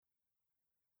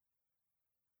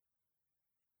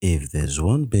If there's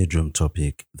one bedroom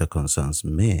topic that concerns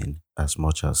men as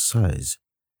much as size,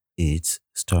 it's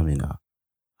stamina.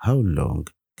 How long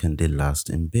can they last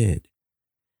in bed?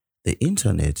 The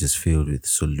internet is filled with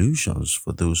solutions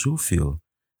for those who feel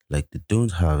like they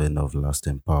don't have enough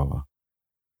lasting power,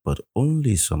 but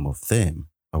only some of them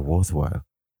are worthwhile.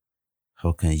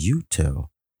 How can you tell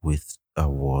with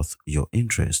are worth your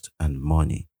interest and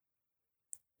money?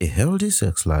 A healthy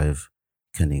sex life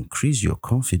can increase your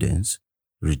confidence,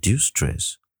 reduce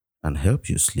stress, and help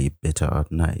you sleep better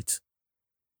at night.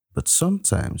 But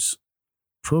sometimes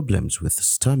problems with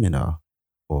stamina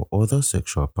or other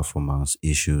sexual performance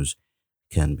issues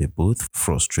can be both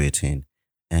frustrating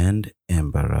and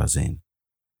embarrassing.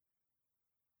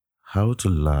 How to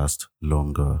last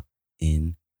longer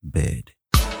in bed.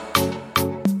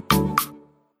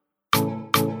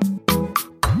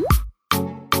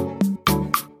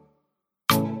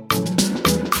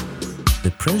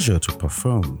 The pressure to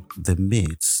perform, the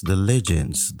myths, the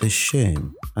legends, the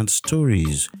shame, and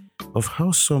stories of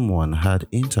how someone had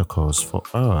intercourse for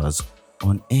hours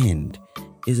on end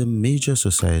is a major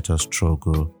societal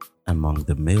struggle among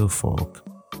the male folk.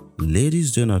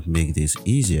 Ladies do not make this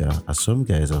easier as some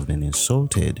guys have been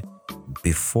insulted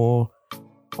before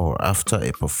or after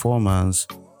a performance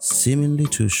seemingly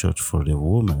too short for the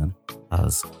woman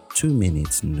as 2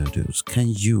 minutes noodles.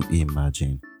 Can you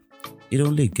imagine? It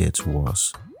only gets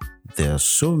worse. There are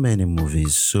so many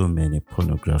movies, so many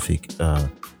pornographic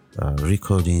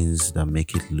recordings that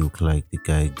make it look like the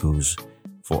guy goes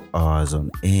for hours on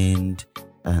end,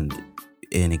 and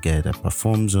any guy that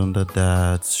performs under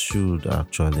that should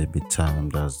actually be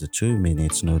timed as the 2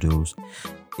 minutes noodles.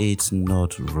 It's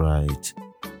not right.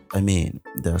 I mean,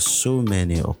 there are so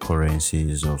many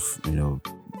occurrences of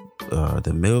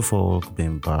the male folk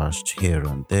being bashed here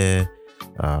and there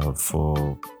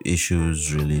for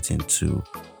issues relating to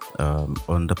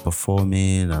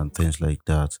underperforming and things like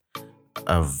that.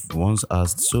 I've once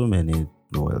asked so many,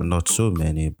 well, not so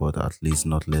many, but at least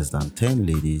not less than 10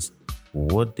 ladies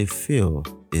what they feel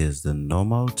is the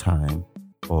normal time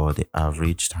or the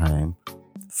average time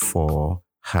for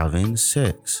having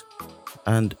sex.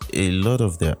 And a lot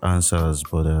of their answers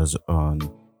borders on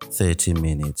 30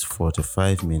 minutes,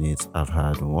 45 minutes. I've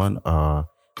had 1 hour,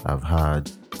 I've had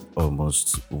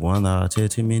almost 1 hour,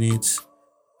 30 minutes,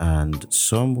 and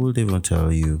some would even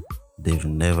tell you they've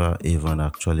never even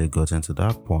actually gotten to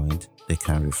that point they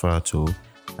can refer to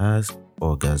as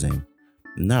orgasm.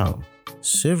 Now,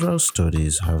 several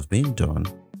studies have been done,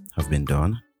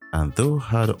 and though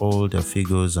had all the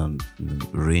figures and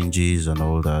ranges and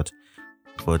all that,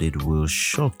 but it will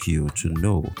shock you to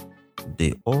know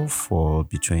they all fall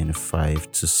between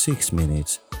 5 to 6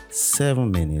 minutes,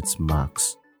 7 minutes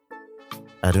max.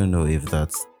 I don't know if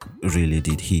that really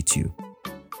did hit you.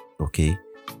 Okay,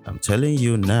 I'm telling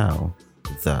you now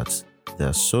that there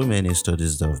are so many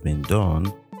studies that have been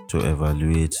done to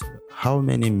evaluate how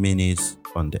many minutes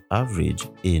on the average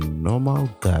a normal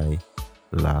guy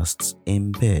lasts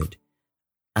in bed,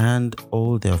 and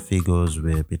all their figures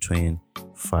were between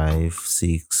 5,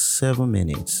 6, 7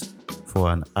 minutes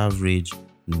for an average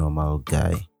normal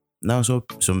guy. Now, so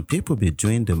some people be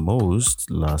doing the most,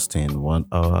 lasting 1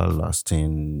 hour,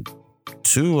 lasting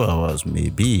 2 hours,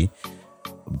 maybe.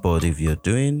 But if you're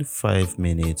doing 5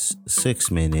 minutes,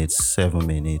 6 minutes, 7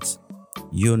 minutes,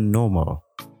 you're normal.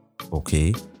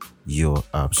 Okay? You're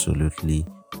absolutely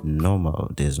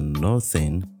normal. There's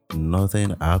nothing,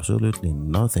 absolutely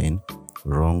nothing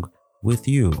wrong with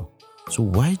you. So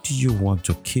why do you want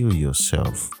to kill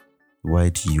yourself? Why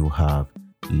do you have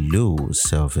low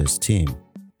self-esteem?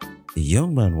 A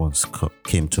young man once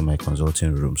came to my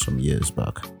consulting room some years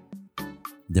back,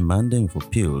 demanding for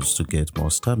pills to get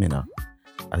more stamina,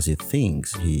 as he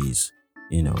thinks he's,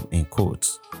 in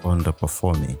quotes,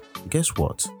 underperforming. Guess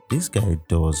what? This guy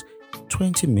does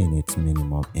 20 minutes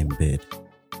minimum in bed.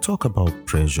 Talk about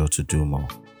pressure to do more.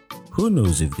 Who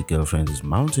knows if the girlfriend is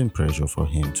mounting pressure for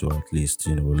him to at least,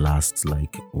 last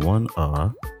like 1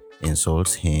 hour,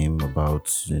 insults him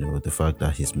about, the fact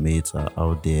that his mates are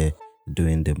out there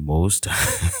doing the most.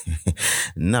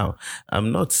 Now,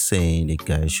 I'm not saying a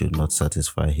guy should not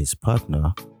satisfy his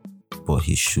partner, but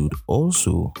he should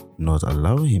also not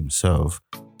allow himself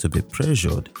to be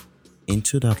pressured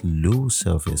into that low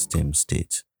self-esteem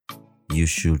state. You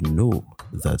should know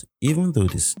that even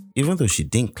though she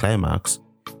didn't climax,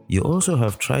 you also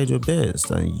have tried your best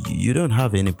and you don't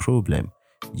have any problem.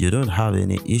 You don't have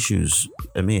any issues.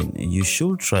 I mean, you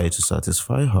should try to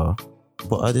satisfy her,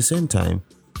 but at the same time,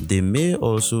 there may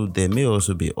also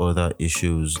be other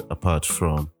issues apart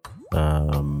from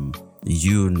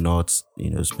you not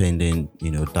spending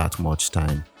that much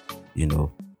time you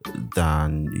know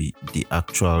than the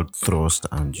actual thrust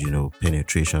and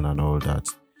penetration and all that.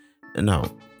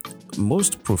 Now,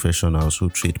 most professionals who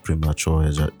treat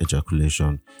premature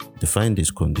ejaculation define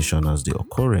this condition as the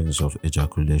occurrence of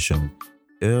ejaculation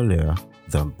earlier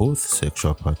than both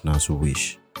sexual partners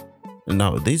wish.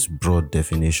 Now, this broad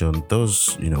definition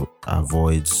does,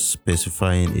 avoid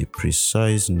specifying a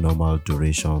precise normal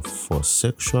duration for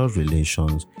sexual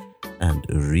relations and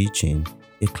reaching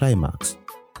a climax.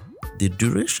 The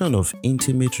duration of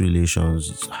intimate relations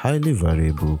is highly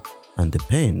variable and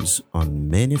depends on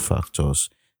many factors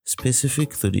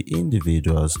specific to the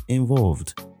individuals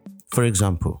involved. For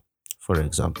example,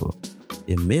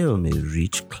 a male may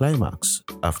reach climax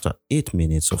after 8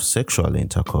 minutes of sexual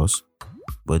intercourse,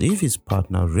 but if his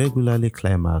partner regularly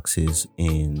climaxes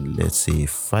in, let's say,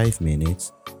 5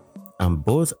 minutes, and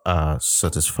both are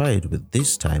satisfied with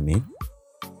this timing,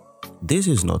 this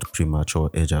is not premature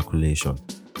ejaculation.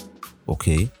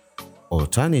 Okay?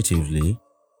 Alternatively,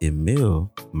 a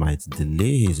male might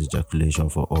delay his ejaculation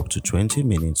for up to 20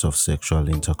 minutes of sexual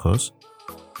intercourse,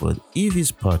 but if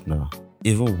his partner,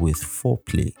 even with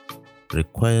foreplay,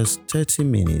 requires 30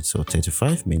 minutes or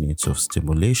 35 minutes of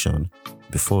stimulation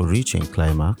before reaching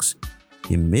climax,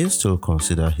 he may still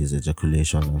consider his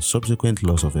ejaculation and subsequent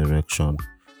loss of erection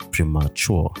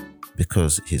premature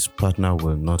because his partner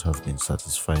will not have been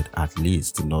satisfied, at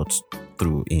least not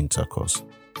through intercourse.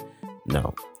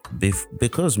 Now,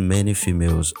 because many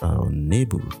females are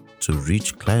unable to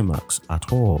reach climax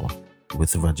at all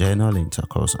with vaginal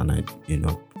intercourse, and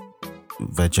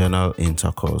vaginal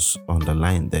intercourse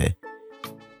underlined there,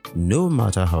 no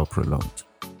matter how prolonged.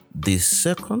 The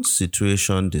second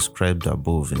situation described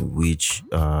above, in which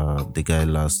the guy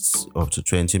lasts up to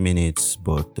 20 minutes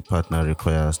but the partner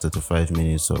requires 35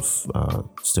 minutes of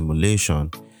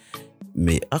stimulation,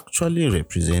 may actually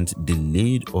represent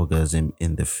delayed orgasm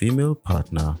in the female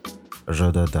partner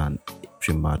rather than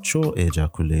premature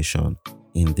ejaculation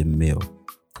in the male.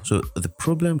 So the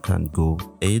problem can go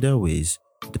either ways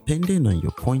depending on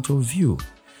your point of view.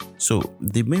 So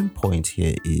the main point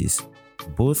here is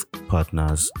both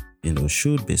partners,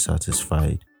 should be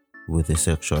satisfied with the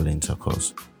sexual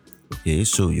intercourse. Okay,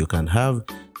 so you can have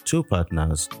two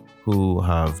partners who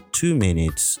have 2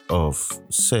 minutes of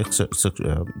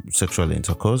sexual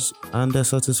intercourse and they're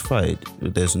satisfied.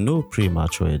 There's no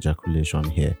premature ejaculation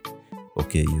here.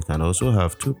 Okay, you can also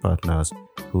have two partners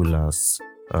who last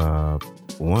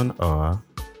 1 hour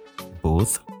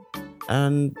both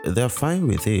and they're fine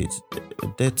with it.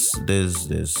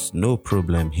 There's no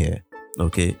problem here.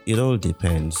 Okay, it all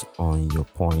depends on your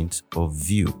point of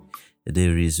view.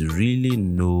 There is really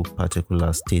no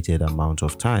particular stated amount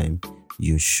of time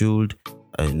you should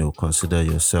consider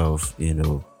yourself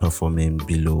performing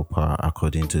below par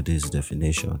according to this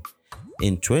definition.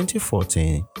 In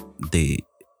 2014, the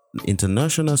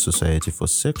International Society for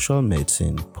Sexual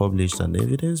Medicine published an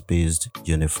evidence-based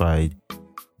unified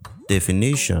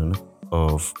definition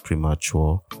of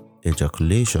premature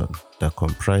ejaculation that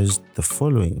comprised the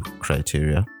following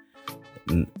criteria.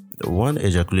 One,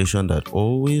 ejaculation that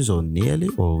always or nearly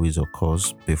always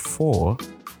occurs before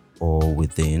or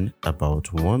within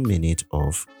about 1 minute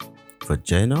of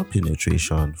vaginal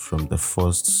penetration from the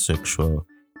first sexual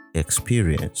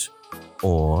experience,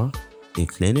 or a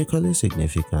clinically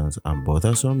significant and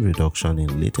bothersome reduction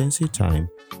in latency time,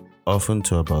 often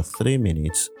to about 3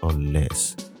 minutes or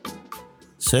less.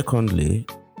 Secondly,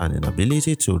 an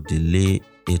inability to delay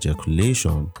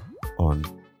ejaculation on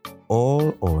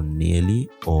all or nearly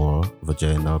all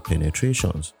vaginal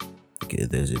penetrations. Okay,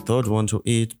 there's a third one to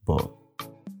it, but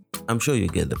I'm sure you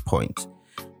get the point.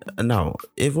 Now,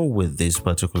 even with this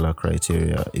particular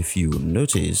criteria, if you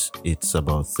notice, it's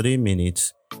about 3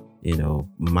 minutes,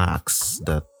 max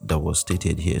that was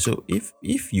stated here. So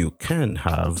if you can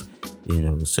have,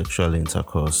 sexual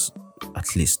intercourse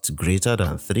at least greater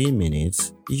than 3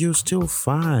 minutes, you're still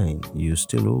fine. You're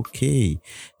still okay.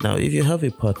 Now, if you have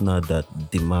a partner that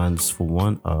demands for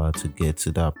 1 hour to get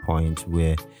to that point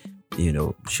where,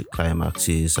 she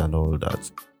climaxes and all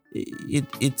that,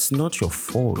 it's not your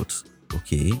fault.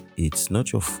 Okay, it's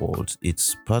not your fault.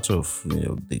 It's part of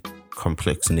the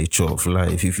complex nature of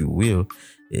life, if you will.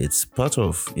 It's part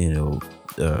of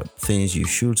things you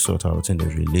should sort out in a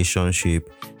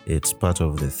relationship. It's part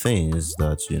of the things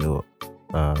that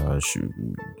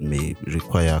may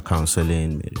require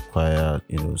counseling, may require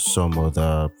some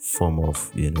other form of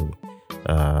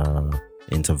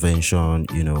intervention,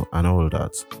 and all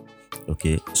that.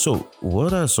 Okay, so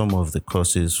what are some of the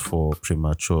causes for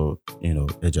premature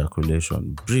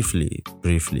ejaculation? Briefly,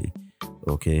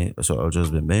 Okay, so I'll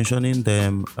just be mentioning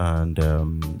them, and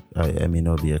I may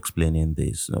not be explaining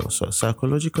this. No, so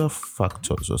psychological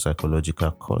factors or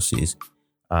psychological causes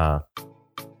are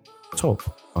top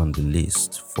on the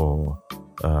list for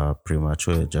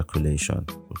premature ejaculation.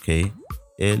 Okay,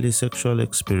 early sexual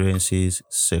experiences,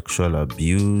 sexual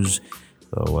abuse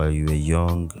while you were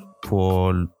young,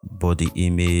 poor body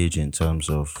image in terms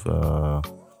of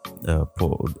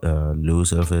low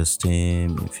self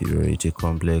esteem, inferiority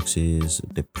complexes,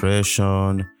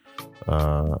 depression.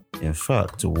 In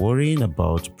fact, worrying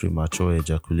about premature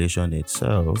ejaculation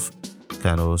itself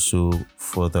can also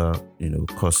further,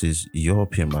 causes your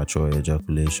premature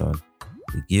ejaculation.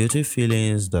 The guilty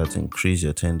feelings that increase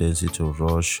your tendency to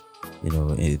rush,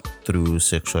 through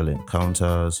sexual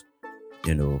encounters.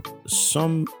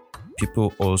 Some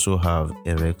people also have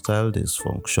erectile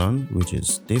dysfunction, which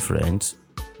is different,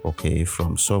 okay,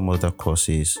 from some other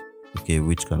causes, okay,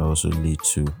 which can also lead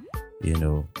to, you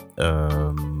know,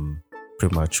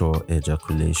 premature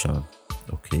ejaculation,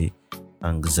 okay,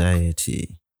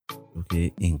 anxiety,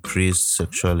 okay, increased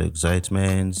sexual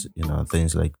excitement,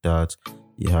 things like that.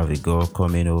 You have a girl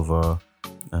coming over,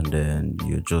 and then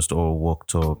you're just all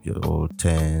worked up, you're all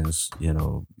tense,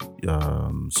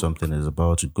 something is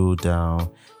about to go down,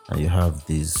 and you have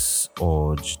this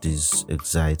urge, this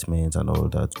excitement, and all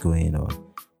that going on.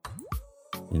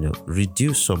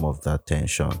 Reduce some of that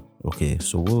tension. Okay,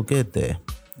 so we'll get there.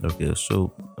 Okay,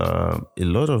 so a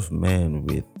lot of men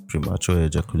with premature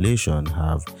ejaculation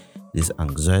have these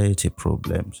anxiety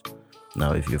problems.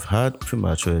 Now, if you've had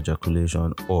premature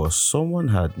ejaculation or someone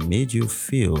had made you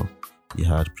feel you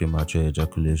had premature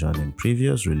ejaculation in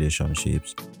previous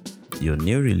relationships, your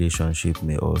new relationship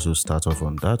may also start off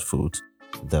on that foot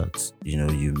that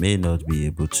you may not be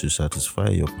able to satisfy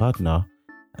your partner,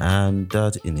 and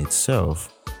that in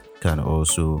itself can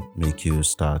also make you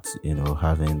start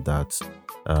having that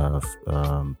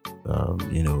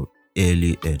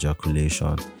early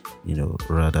ejaculation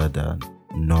rather than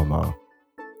normal.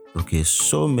 Okay,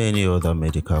 so many other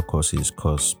medical causes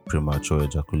cause premature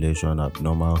ejaculation: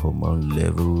 abnormal hormone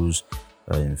levels,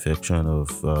 infection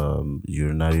of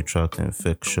urinary tract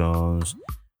infections,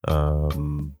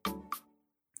 um,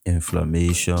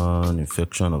 inflammation,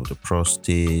 infection of the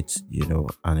prostate,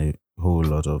 and a whole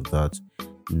lot of that.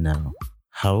 Now,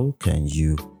 how can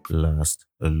you last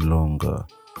longer?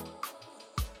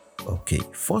 Okay,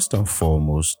 first and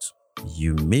foremost,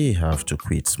 you may have to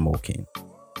quit smoking.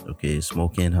 Okay,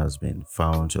 smoking has been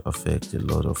found to affect a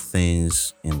lot of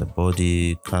things in the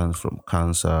body, from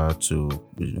cancer to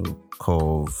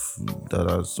cough that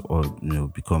has or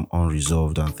become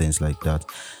unresolved and things like that.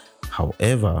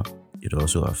 However, it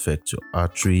also affects your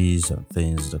arteries and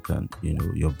things that can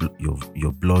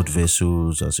your blood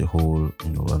vessels as a whole,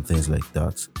 and things like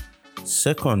that.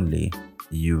 Secondly,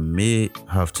 you may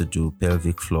have to do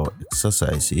pelvic floor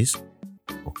exercises.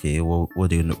 Okay, well,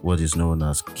 what is known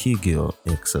as Kegel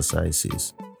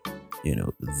exercises.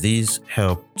 These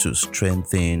help to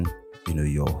strengthen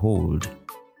your hold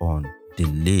on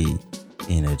delay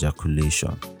in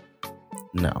ejaculation.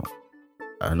 Now,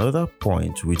 another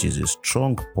point, which is a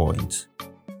strong point,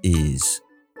 is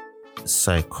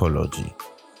psychology.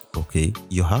 Okay,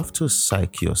 you have to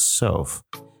psych yourself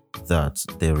that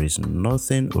there is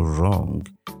nothing wrong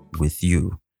with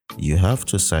you. You have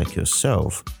to psych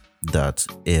yourself that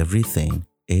everything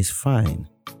is fine.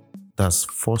 That's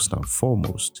first and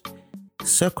foremost.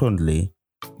 Secondly,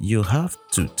 you have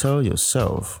to tell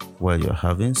yourself while you're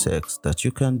having sex that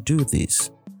you can do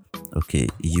this. Okay,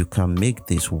 you can make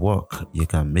this work, you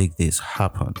can make this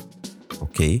happen.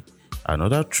 Okay,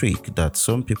 another trick that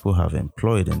some people have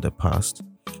employed in the past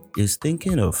is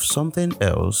thinking of something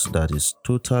else that is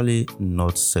totally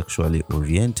not sexually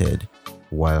oriented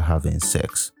while having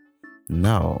sex.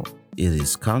 Now, it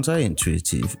is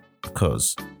counterintuitive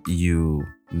because you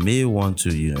may want to,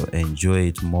 enjoy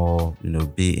it more,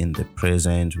 be in the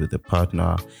present with the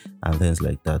partner and things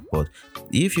like that. But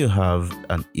if you have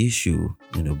an issue,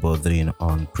 bothering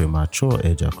on premature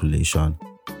ejaculation,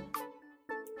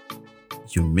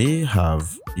 you may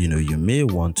have, you may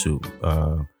want to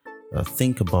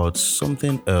think about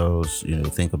something else,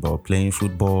 think about playing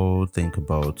football, think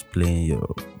about playing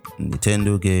your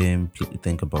Nintendo game,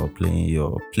 think about playing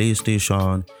your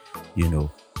PlayStation,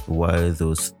 while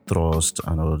those thrusts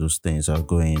and all those things are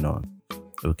going on.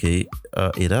 Okay,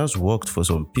 it has worked for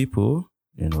some people.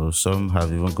 Some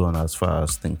have even gone as far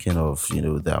as thinking of,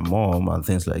 their mom and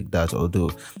things like that. Although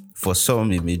for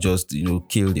some, it may just,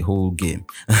 kill the whole game.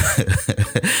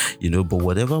 But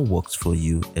whatever works for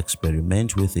you,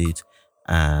 experiment with it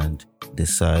and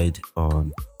decide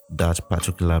on that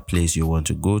particular place you want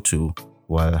to go to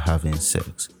while having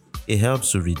sex. It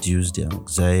helps to reduce the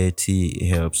anxiety, it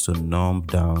helps to numb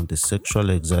down the sexual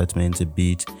excitement a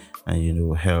bit,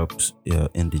 and helps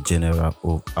in the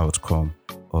general outcome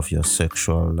of your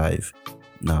sexual life.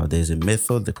 Now, there's a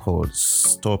method they call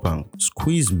stop and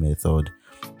squeeze method,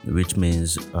 which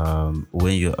means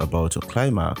when you're about to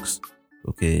climax,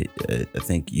 okay, I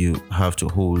think you have to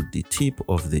hold the tip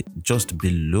of the just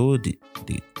below the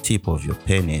tip of your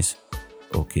penis,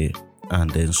 okay, and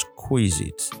then squeeze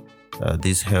it.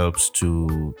 This helps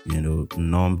to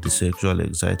numb the sexual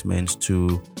excitement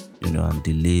too, and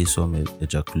delay some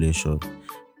ejaculation.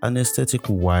 Anesthetic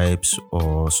wipes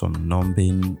or some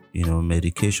numbing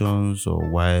medications or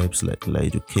wipes like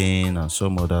lidocaine and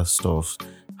some other stuff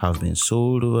have been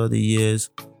sold over the years,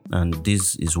 and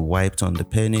this is wiped on the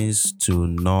penis to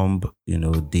numb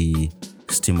the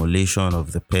stimulation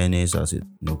of the penis as it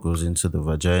goes into the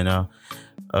vagina.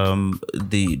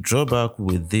 The drawback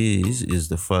with this is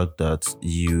the fact that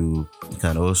you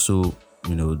can also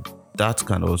that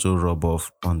can also rub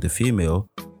off on the female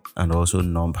and also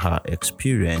numb her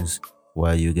experience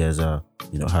while you guys are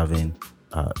having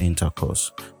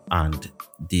intercourse, and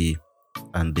the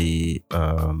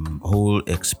whole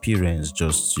experience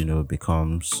just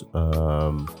becomes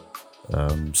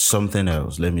something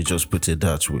else. Let me just put it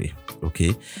that way.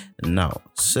 Okay, now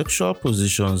sexual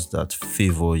positions that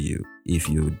favor you. If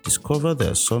you discover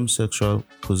there are some sexual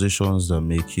positions that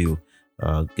make you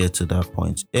get to that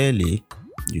point early,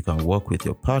 you can work with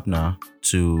your partner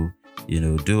to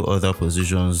do other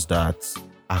positions that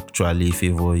actually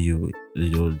favor you.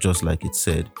 Just like it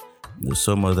said, there's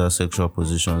some other sexual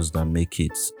positions that make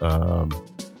it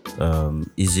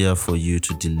easier for you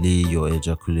to delay your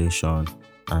ejaculation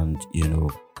and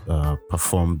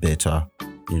perform better.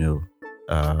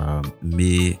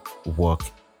 May work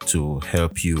to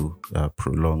help you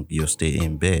prolong your stay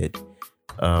in bed.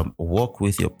 Work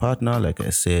with your partner, like I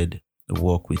said.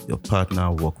 Work with your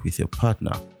partner.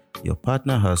 Your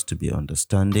partner has to be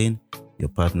understanding. Your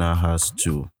partner has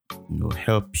to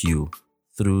help you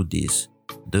through this.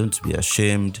 Don't be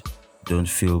ashamed. Don't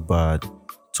feel bad.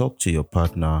 Talk to your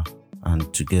partner,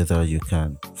 and together you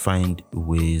can find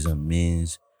ways and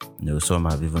means. Some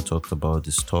have even talked about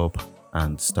the stop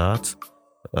and start,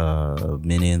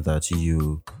 meaning that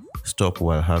you stop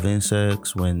while having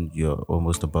sex when you're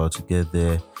almost about to get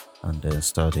there, and then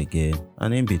start again.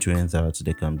 And in between that,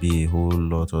 there can be a whole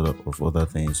lot of other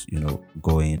things,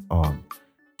 going on.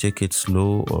 Take it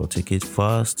slow or take it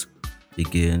fast.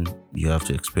 Again, you have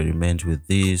to experiment with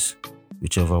this,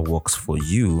 whichever works for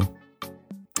you.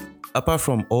 Apart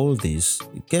from all this,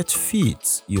 get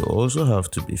fit. You also have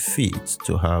to be fit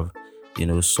to have,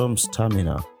 some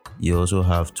stamina. You also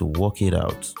have to work it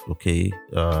out, okay?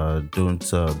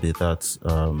 Don't be that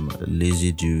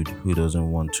lazy dude who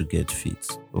doesn't want to get fit,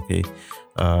 okay?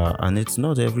 And it's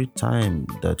not every time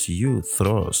that you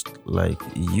thrust. Like,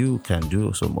 you can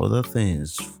do some other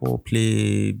things,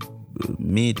 foreplay,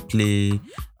 mid play,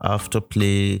 after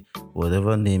play,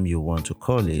 whatever name you want to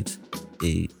call it.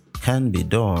 It can be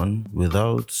done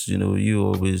without you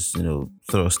always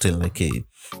thrusting like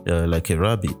a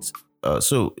rabbit.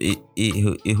 So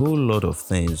a whole lot of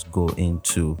things go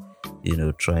into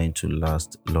trying to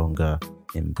last longer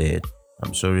in bed.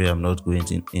 I'm sorry I'm not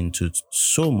going into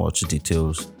so much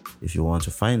details. If you want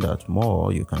to find out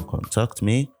more, you can contact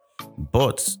me.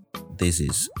 But this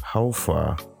is how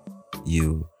far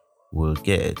you will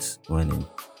get when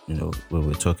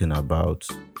we're talking about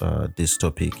this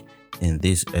topic in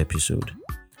this episode.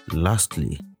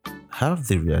 Lastly, have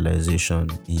the realization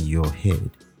in your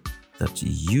head that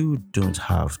you don't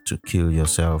have to kill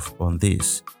yourself on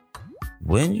this.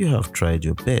 When you have tried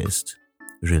your best,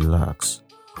 relax,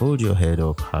 hold your head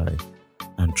up high,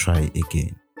 and try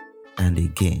again and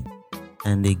again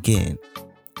and again.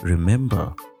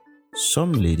 Remember,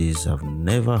 some ladies have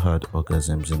never had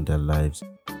orgasms in their lives,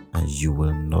 and you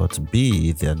will not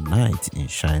be their knight in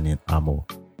shining armor.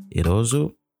 It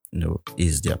also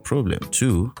is their problem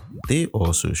too. They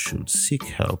also should seek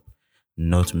help,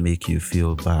 not make you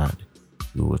feel bad.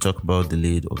 We will talk about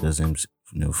delayed orgasms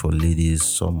for ladies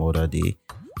some other day.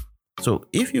 So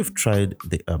if you've tried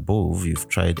the above, you've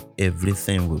tried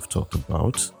everything we've talked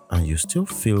about, and you still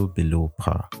feel below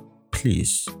par,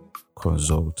 please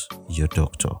consult your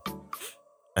doctor.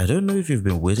 I don't know if you've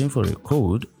been waiting for a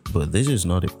code, but this is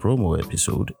not a promo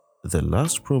episode. The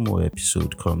last promo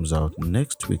episode comes out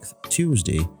next week,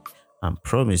 Tuesday, and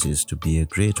promises to be a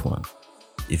great one.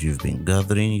 If you've been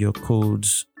gathering your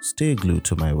codes, stay glued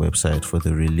to my website for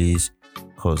the release,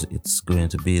 because it's going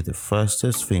to be the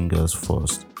fastest fingers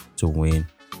first to win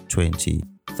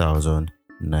 20,000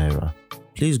 Naira.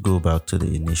 Please go back to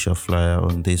the initial flyer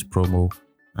on this promo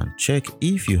and check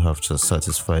if you have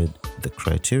satisfied the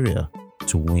criteria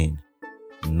to win,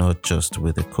 not just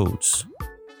with the codes.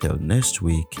 Till next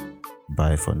week,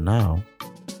 bye for now.